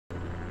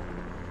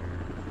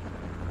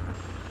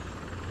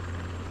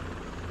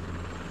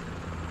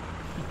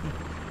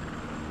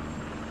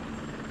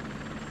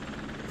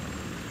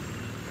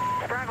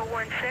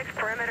116,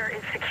 perimeter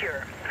is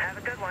secure. Have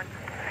a good one.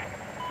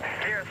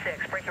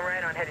 06, breaking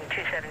right on heading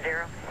 270.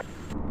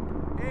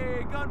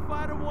 Hey,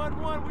 Gunfighter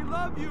 1-1, we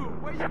love you.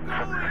 Where you going?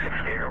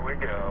 Here we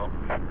go.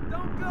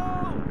 Don't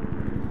go.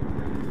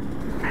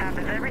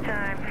 Happens every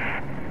time.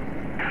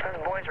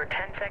 Those boys were 10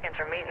 seconds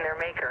from meeting their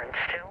maker and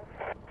still...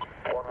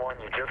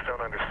 1-1, you just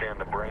don't understand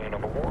the brain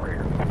of a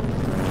warrior.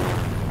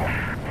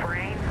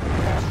 Brain?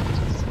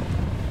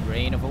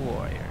 Brain of a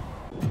warrior.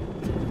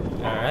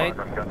 Alright.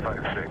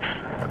 Gunfighter 6.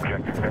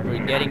 Objective.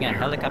 We're getting a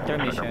helicopter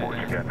mission.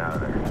 Getting out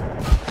of there.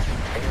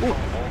 Ooh,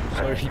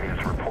 sorry.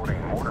 Is reporting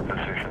mortar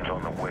positions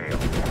on the whale.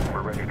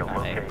 We're ready to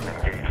locate and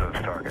engage those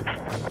targets.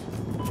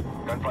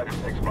 Gunfighter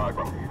 6,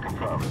 Bagram,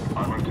 confirmed.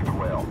 En route to the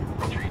whale.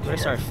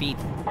 Where's our feet?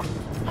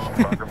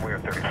 Bagram, we are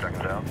 30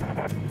 seconds out.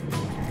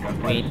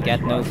 Wait,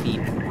 got no feet.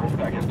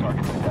 Back as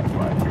targets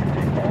identified.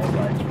 Take all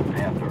guides from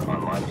Panther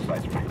on line of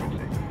sight frequency.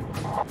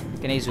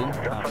 Can I zoom?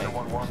 Gunfighter Okay.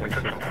 1-1, we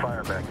took So, some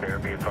fire back there.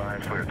 Be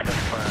advised, we are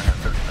testing fire at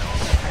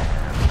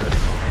 30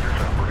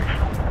 meters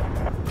operational.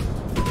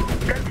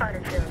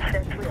 Gunfighter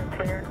 06, we are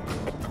clear.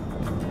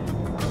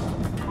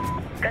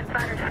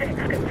 Gunfighter 6,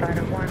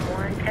 Gunfighter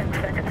 1-1, 10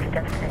 seconds to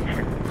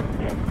destination.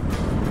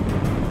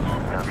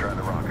 Now try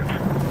the rockets.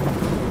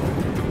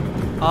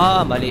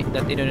 ah, mali.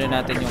 Dati na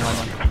natin yung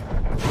ano.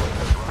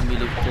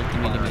 30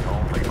 mm.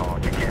 Only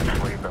on. You can't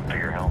sleep up to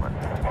your helmet.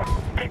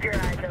 Keep your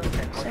eyes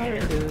open. Sorry,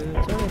 dude.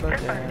 Sorry about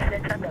Gunfighter that.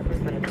 6, I've got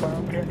movement of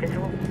 12, do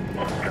visual.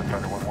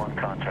 Gunfighter 1-1,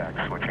 contact.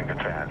 Switching to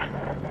TADS.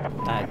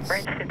 That's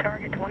Range to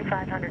target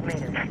 2,500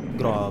 meters.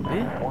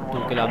 grabe.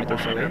 2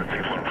 kilometers away. These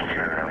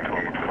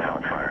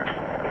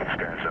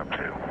guys up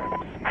too.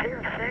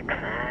 06, I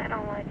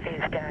don't like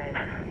these guys.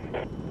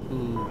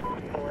 Ooh.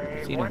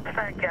 Wait, Sino? what's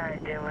that guy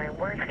doing?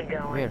 Where's he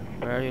going? Where?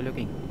 Where are you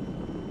looking?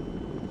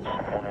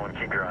 1-1,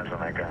 keep your eyes on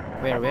that guy.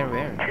 Where? 06,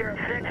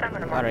 I'm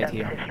gonna mark Right that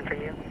here. position for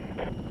you.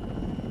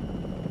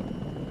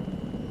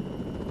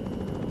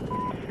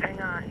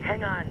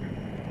 Hang on.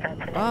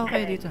 That's an Ah,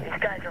 okay, intake. dito. These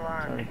guys are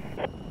armed. Sorry.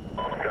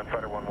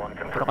 Gunfighter 1-1,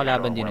 confirm. Pero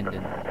kalaban din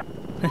nandun.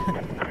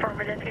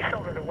 Affirmative, you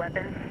sold a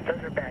weapon.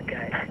 Those are bad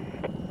guys.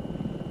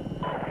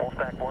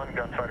 Wolfpack 1,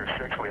 Gunfighter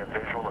 6, we have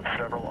visual of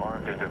several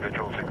armed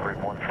individuals in grid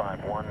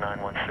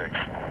 151916.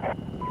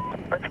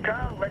 Let's go.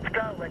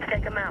 Let's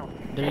take them out.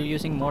 They're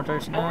using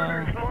mortars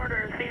now.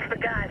 Mortars, these are the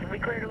guys. Are we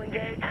clear to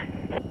engage?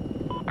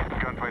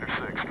 Gunfighter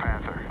 6,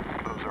 Panther.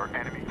 Those are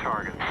enemy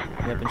targets.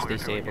 Weapons Clear to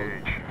disabled.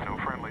 engage. No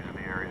friendlies in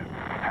the area.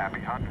 Happy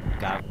hunt.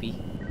 Copy.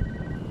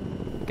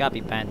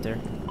 Copy, Panther.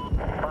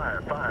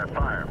 Fire.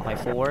 By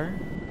 4.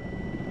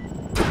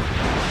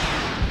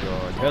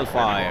 Good.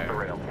 Hellfire. Off the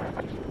rail.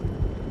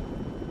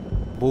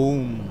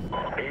 Boom.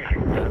 Easy.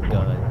 Good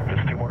God.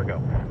 Just 2 more to go.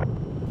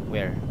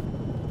 Where?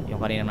 Yung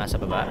kanina nasa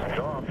baba. It's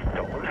off.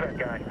 Don't lose that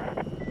guy.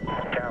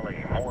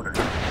 Tally, mortar.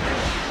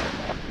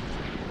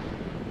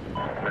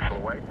 Missile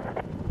away.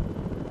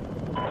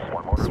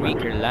 1 more. 3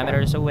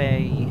 kilometers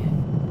away.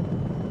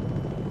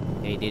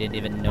 They didn't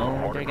even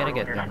know they're gonna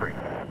get them.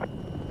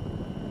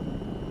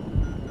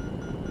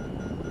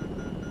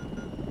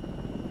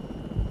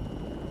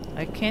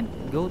 I can't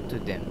go to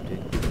them,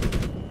 dude.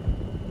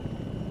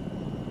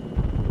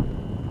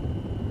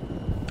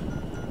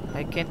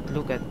 I can't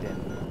look at them.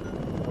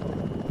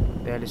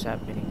 What the hell is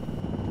happening?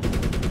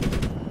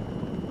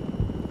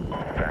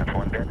 That's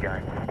 1 dead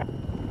guy.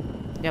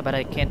 Yeah, but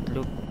I can't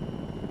look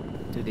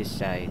to this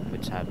side.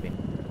 What's happening?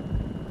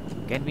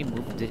 Can we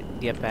move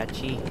the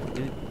Apache?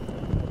 Dude,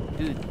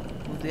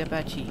 move the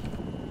Apache.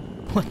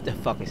 What the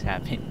fuck is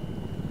happening?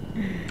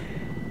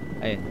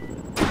 Ayun.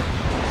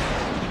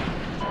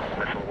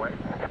 Missile away.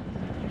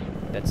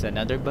 That's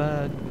another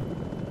bug.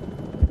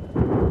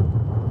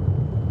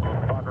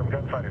 Bagram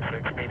Gunfighter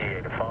 6,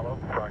 BDA to follow.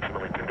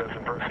 Approximately 2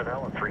 dozen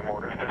personnel and 3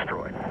 mortars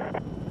destroyed.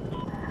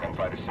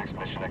 Gunfighter 6,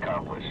 mission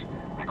accomplished.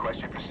 Request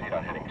you proceed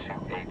on heading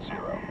 280.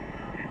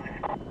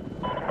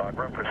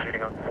 Bagram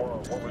proceeding on.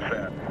 Whoa, what was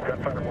that?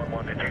 Gunfighter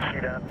 1-1, did you see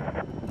that?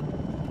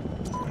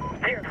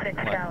 06,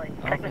 Sally.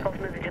 Technical's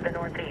moving to the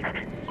northeast.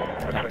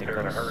 Looks like they're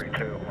in a hurry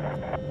too.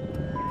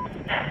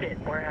 Shit,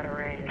 we're out of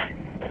range.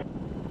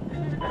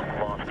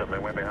 Lost them. They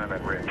went behind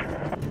that ridge.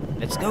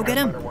 Let's go get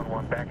him. Gunfighter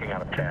 1-1 backing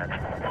out of TADS.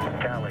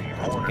 Tally,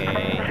 mortar.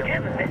 Okay. Do you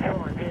have a visual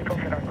on vehicles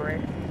at our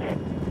grid?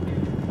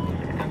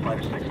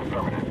 Gunfighter 6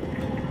 affirmative.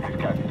 We've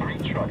got 3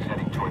 trucks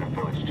heading toward a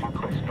village 2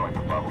 clicks north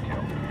of Bravo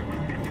Kill.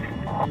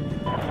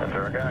 That's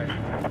our guys.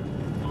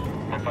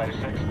 Gunfighter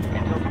 6,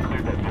 intel to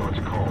clear that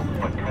village cold,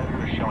 but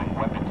Predator is showing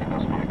weapons in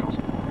those vehicles.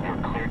 You're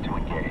cleared to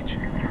engage.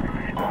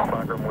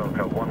 Bagram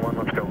Wilco 1-1,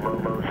 let's go low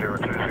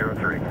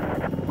 0203.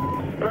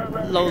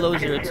 Lolo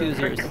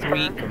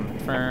 0203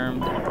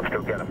 confirmed. Let's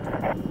go get him.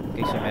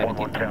 Okay, so meron 1-1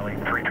 dito tally,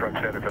 3 trucks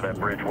headed for that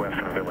bridge west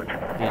of the village.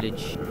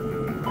 village.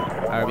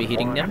 Are we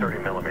hitting them? 30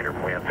 millimeter.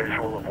 We have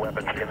visual of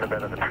weapons in the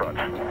bed of the trucks.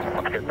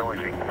 Let's get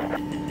noisy.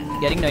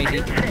 Getting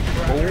noisy.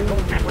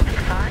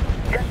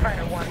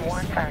 Gunfighter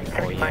 1-1, firing Oh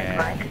 30 miles yeah,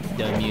 right.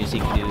 the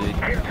music, dude.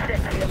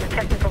 06, the other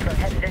technicals are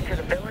headed into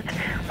the village.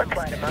 Let's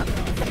light them up.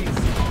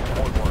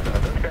 1-1, are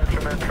those guys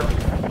from that truck?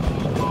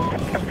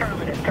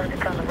 Affirmative,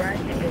 targets on the right,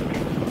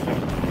 engaging.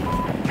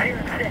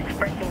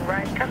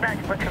 right? Come back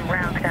and put some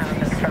rounds down on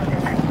those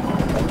targets.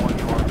 1-1,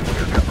 you are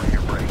clear, covering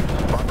your break.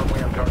 Bagram, we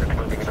have targets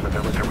moving into the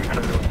village. Are we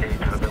clear to engage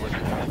the village?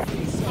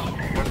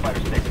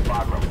 Gunfighter 6,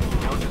 Bagram.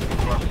 Village is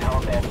across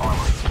Taliban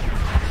armor.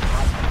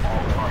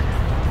 All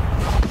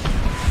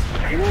targets.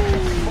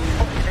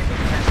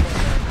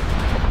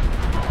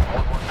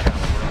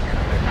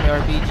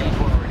 RPG.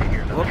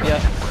 Whoop, yeah.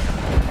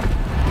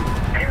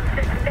 Zero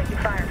 6 is taking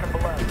fire from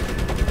below.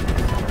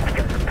 You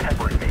guys are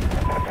peppering me.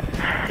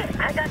 Shit,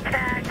 I got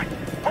tagged.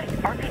 Wait,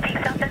 RPG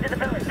south end of the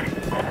village.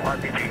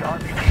 RPG,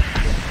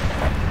 shit.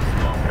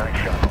 Nice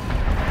shot.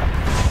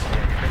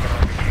 Yeah, you're taking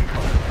RPG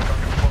fire.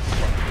 Target's close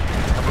to us.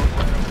 I'm moving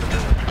right over the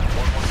village.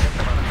 1-1, get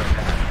them out of their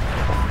path.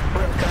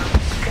 Welcome.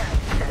 God,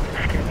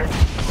 stupid.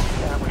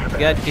 That was the best.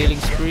 God, killing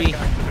spree.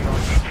 Guys moving on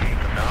RPG.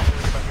 Now I'm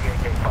worried about the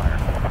AK fire.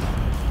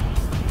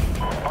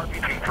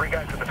 RPG, 3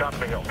 guys at the top of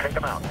the hill. Take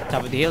them out.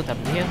 Top of the hill, top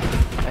of the hill.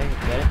 Okay,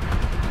 got it.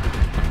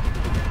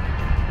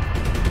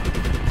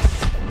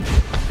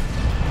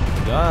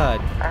 God.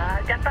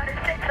 Gunfighter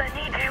 6, I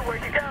need you.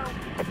 Where'd you go?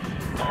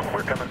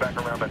 We're coming back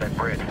around by that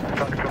bridge.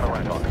 Target's on the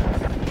right,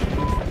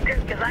 Hawkins.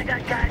 Good, because I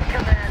got guys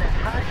coming out of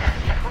huts,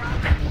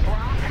 trucks,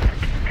 rocks,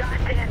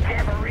 goddamn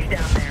jamboree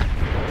down there.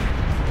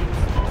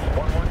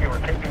 1-1, you are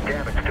taking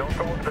damage. Don't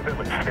go into the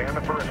village. Stay on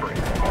the periphery.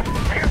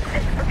 Zero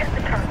 6, forget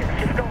the targets.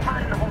 Just go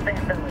hide in the whole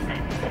damn village.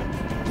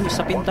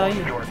 Usapin 1-1, tayo.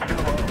 you are too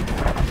low.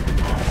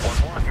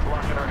 1-1, you're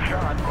blocking our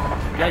shot.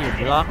 Yeah, you're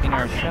blocking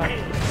our shot.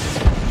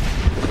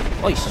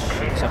 Oy,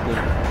 shit, sa pool.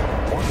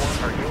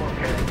 1-1, are you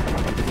okay?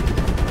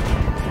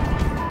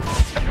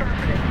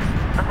 Affirmative.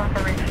 I'm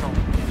operational.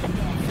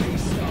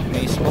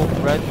 May smoke,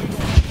 Brad.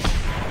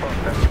 Fuck,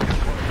 that's too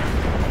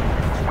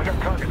close. We got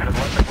targets at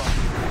 11 o'clock.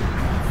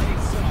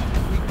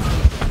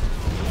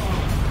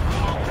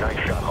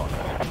 Nice shot,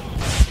 Hawkins.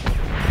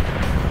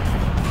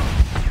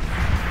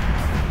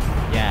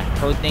 Yeah,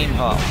 codename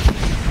Hawk.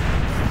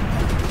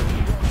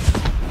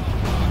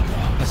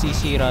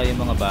 Nasisira yung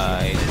mga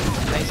bahay.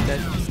 Nice,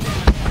 God.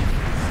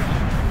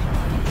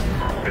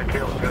 Good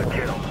kill, good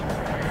kill.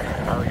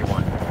 Oh, you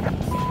won.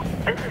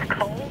 This is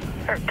cold.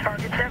 There are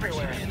targets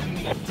everywhere.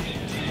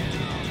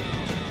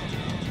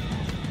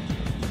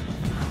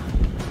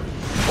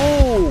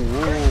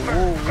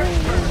 Oh!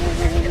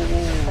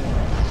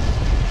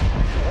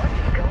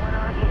 What's going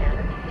on here?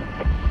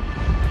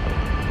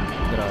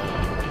 Grabe.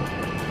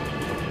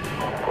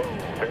 Whoa,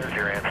 there's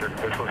your answer.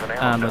 This was an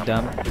Ah, ammo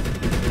dump. madam.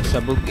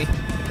 Sabog eh.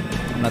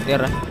 Ang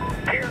natira.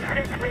 Zero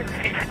 6, we have a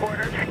few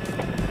squatters.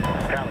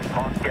 Tally,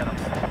 Hawk, get him.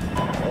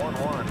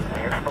 1-1,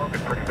 you're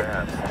smoking pretty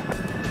bad.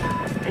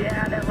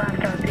 Yeah, that last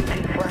RPG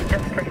flashed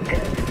up pretty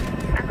good.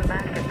 I'm a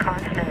master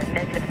constant at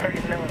negative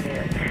 30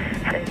 millimeters.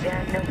 Say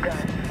again, no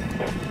gun.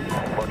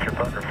 What's your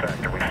pucker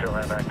factor? We still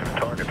have active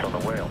targets on the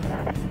whale.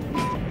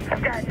 I've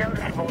got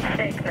noticeable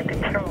shakes in the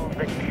controls,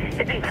 but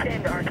it'd be a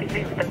shame to RTB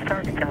with those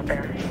targets out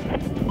there.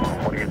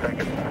 What are you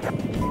thinking?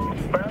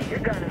 Well, your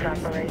gun is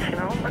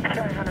operational. Let's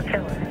try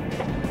hunter-killer.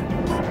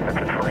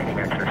 That's a training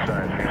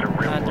exercise. These are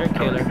real Hunter world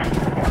killer.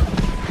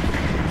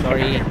 targets.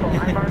 Sorry. Simple.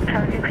 I mark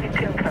targets, you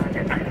kill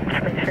targets.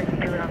 Just make sure you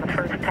do it on the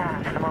first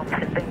pass. I'm almost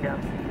at bingo.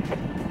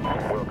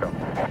 Welcome.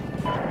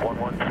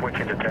 1-1,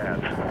 switching to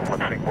tabs.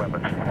 Let's sync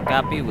weapons.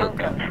 Copy,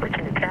 welcome.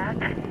 Switching to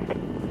tabs.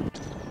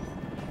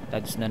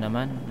 Tads na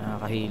naman.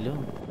 Nakakahilo.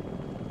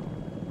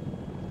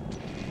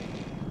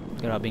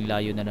 Grabing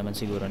layo na naman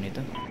siguro nito.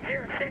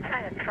 06, I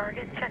have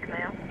target. Check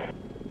mail.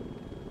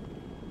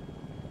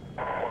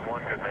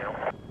 1-1, good mail.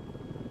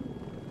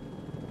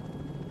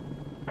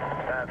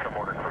 That's a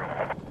mortar crew.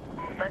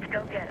 Let's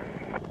go get him.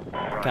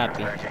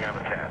 Copy. Backing on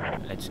the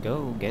tabs. Let's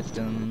go, get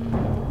them.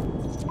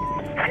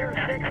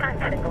 06, I'm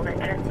single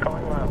engine.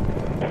 Going low.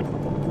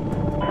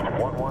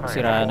 1-1, I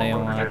Sira have na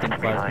yung full ating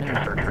distance behind you.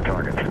 partner. Search for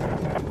targets.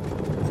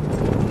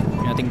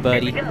 Yung ating Here we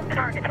buddy. go.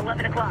 Targets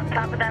 11 o'clock.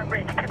 Top of that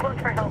ridge. Too close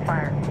for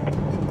hellfire.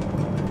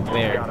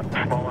 Where? Got 'em.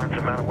 Small arms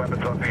and mounted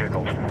weapons on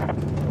vehicles.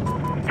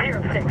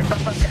 06,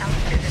 bump up to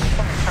altitude and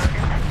fire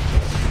targets.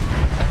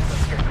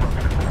 Let's get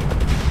closer.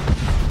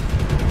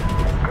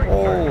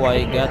 Oh,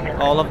 I got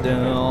all of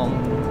them.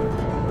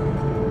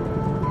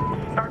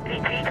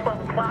 RPG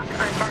 12 o'clock.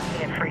 I'm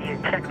marking it for you.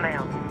 Check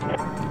mail.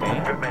 Okay.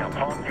 Good mail.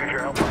 Paul, use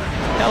your hellfire.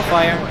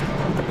 Hellfire.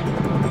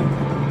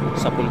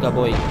 Sapul ka,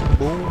 boy.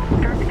 Boom.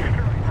 Target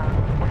destroyed, huh?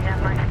 When you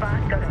have my spot,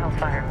 go to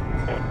hellfire.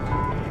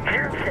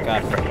 06,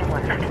 Got it. breaking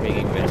west.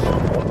 Breaking west.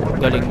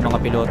 Galing mga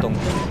pilotong.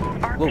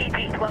 Whoa.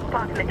 RPG 12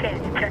 o'clock in the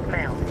canyon. Check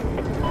mail.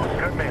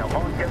 Good mail.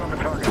 Paul, get on the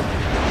target.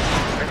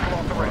 Missile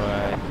off the range.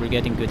 Alright, we're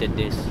getting good at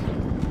this.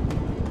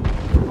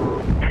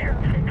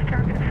 06,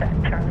 target effect.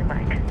 Charlie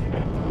Mike.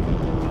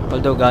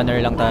 Although gunner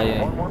lang tayo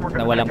eh. 1-1, we're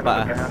Na gonna walang take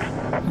another paa. pass.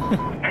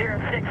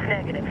 06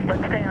 negative.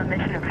 Let's stay on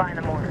mission and find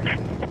the mortars.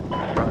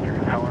 Roger.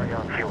 How are you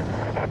on fuel?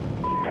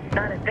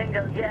 Not at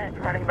bingo yet.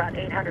 Running about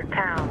 800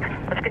 pounds.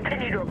 Let's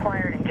continue to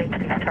acquire and engage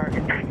these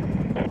targets.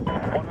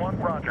 1-1,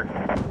 roger.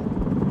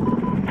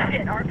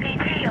 Shit,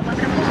 RPG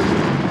 11 o'clock.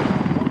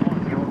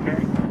 1-1, you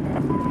okay?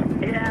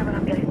 Yeah, but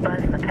I'm getting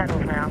buzzed in the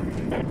pedals now.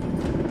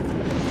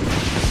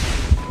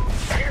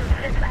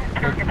 06, I have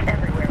targets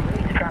everywhere. We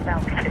need to drop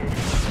altitude.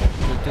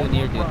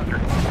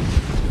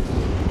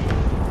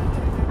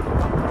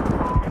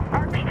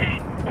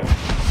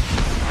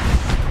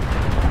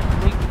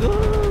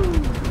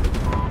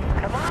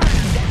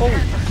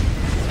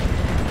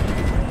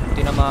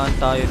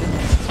 tayo dun.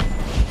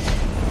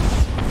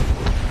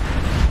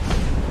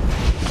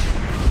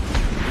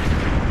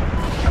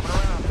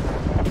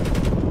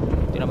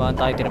 Tinamaan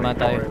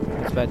tayo.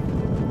 It's bad.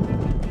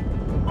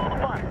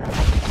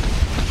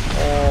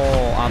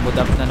 Oh, ammo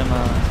dump na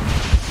naman.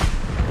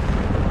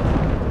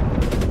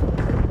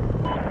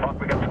 Fuck,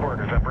 we got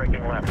squirters. I'm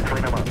breaking left.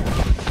 Clean them up.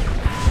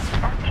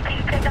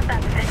 RTT, take up that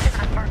position.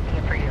 I'm marking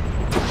it for you.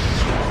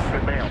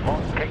 Good mail.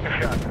 Hawk, take the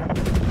shot.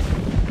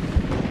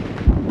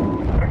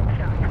 Great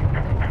shot.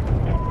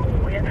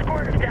 We have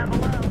squirters down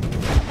below.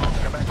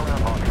 Come back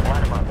around, Hawk.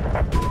 Line them up.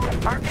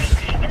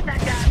 RTT, get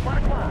that guy at 1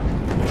 o'clock.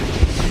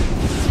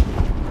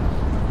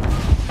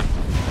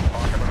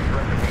 Hawk, I'm gonna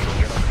thread the needle.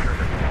 Get on the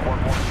trigger.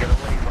 1-1, get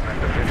away from that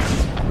position.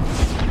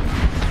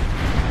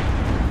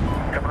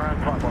 Coming around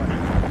clockwise.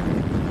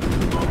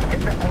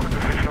 Get that mortar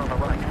position on the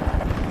right.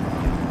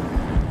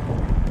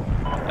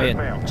 Ayun,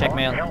 check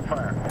mail.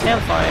 Hellfire.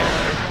 Hellfire!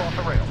 Visual off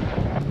the rail.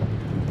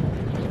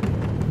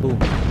 Boom.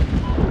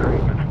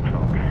 Great, that's some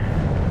smoke.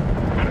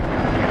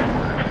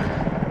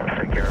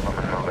 Take care of them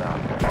and move out.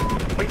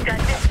 We've got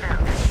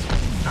dismount.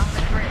 On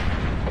the bridge.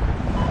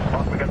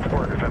 Hawk, we got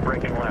squirters. I'm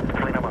breaking left.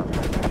 Clean them up.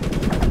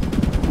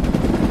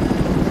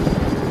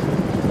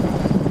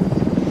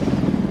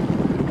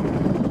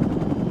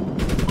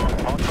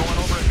 Hawk going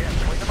over again.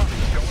 Clean them up.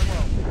 Going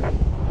low.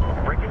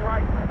 Breaking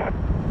right.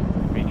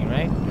 Bringing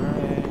right.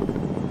 Alright.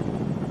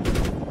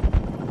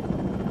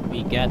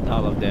 We got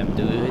all of them,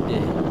 dude.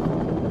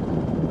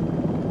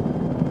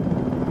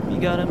 We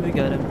got him.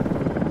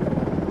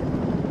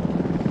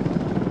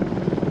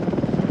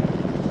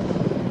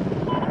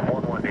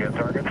 1-1, do you have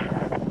targets?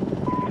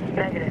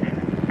 Negative.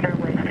 They're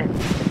wasted.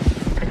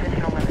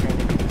 Position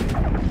eliminated.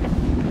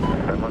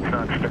 Then let's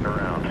not stick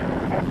around.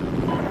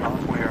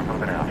 Hawk, we are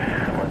moving out.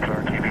 Let's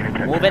RTB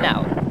detect. Moving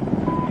out.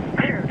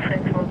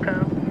 06 will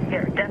come.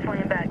 You're definitely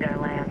in bad guy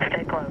land.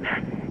 Stay close.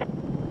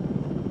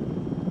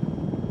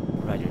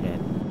 Roger that.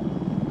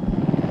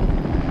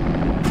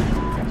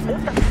 What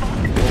the fuck?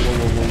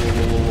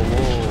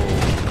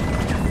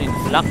 Whoa. In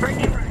flak?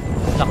 Breaking right.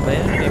 Flak ba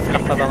yun? May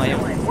flak pa ba ngayon?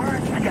 Where are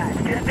these guys?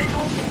 Do you have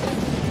visual?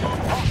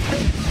 Hawk,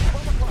 6,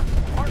 12 o'clock.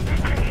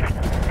 RTT.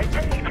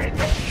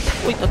 Engage.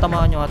 Uy,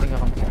 tatamaan yung ating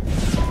kakampi.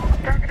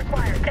 Target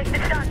acquired. Take the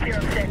shot, 06.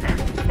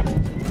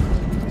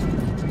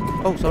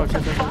 Oh, sorry.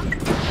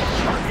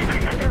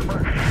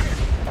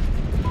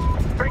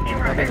 Breaking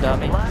right.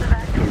 Dami. A lot of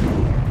activity.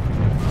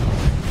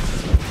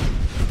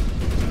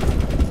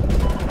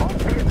 Hawk,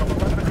 vehicle,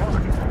 11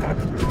 o'clock.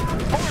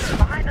 Order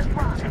behind us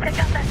rocks. Take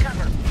out that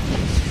cover.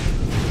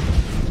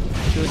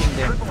 Shooting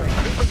them. Triple A,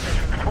 two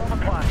positions, 12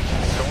 o'clock.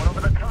 Going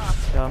over the top.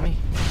 Dami.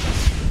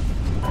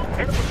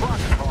 Hit him with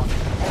rockets, Hawk.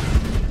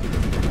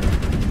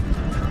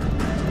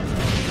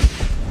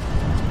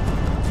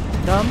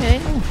 Dami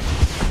eh.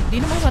 Hindi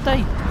na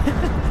mamatay.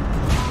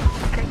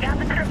 Take out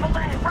the triple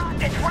A.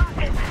 Rockets.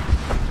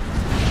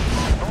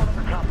 Going over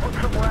the top. Put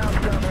some rounds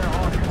down there,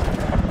 Hawk.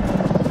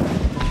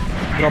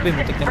 Grabe,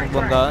 muntik na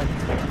magbanggaan.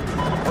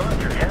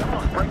 Roger, head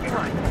on. Breaking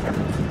right.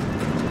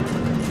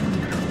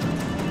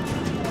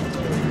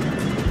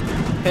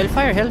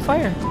 Hellfire.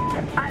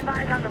 I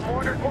advise on the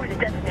mortar. Going to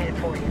detonate it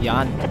for you.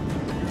 Yan.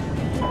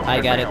 I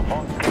got it.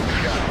 Hawk, take the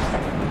shot.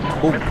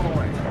 Boom. Missile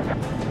away.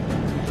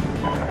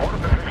 Mortar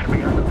position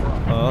behind the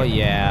front. Oh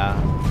yeah.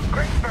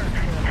 Great burn, 06.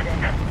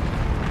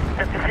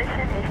 The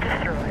position is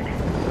destroyed.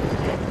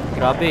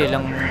 Grabe,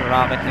 ilang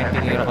rocket na yung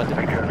tinira ko dun.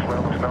 Because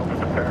well, the smells in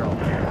the barrel.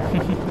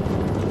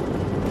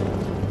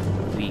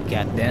 We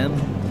got them.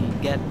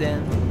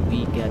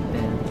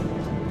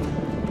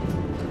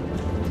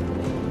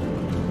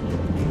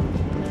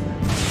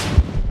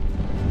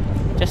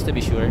 Just to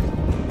be sure.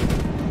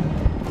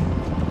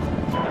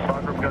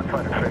 Squad group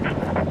Gunfighter 6.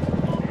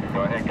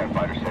 Go ahead,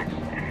 Gunfighter 6.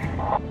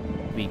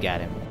 We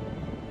got him.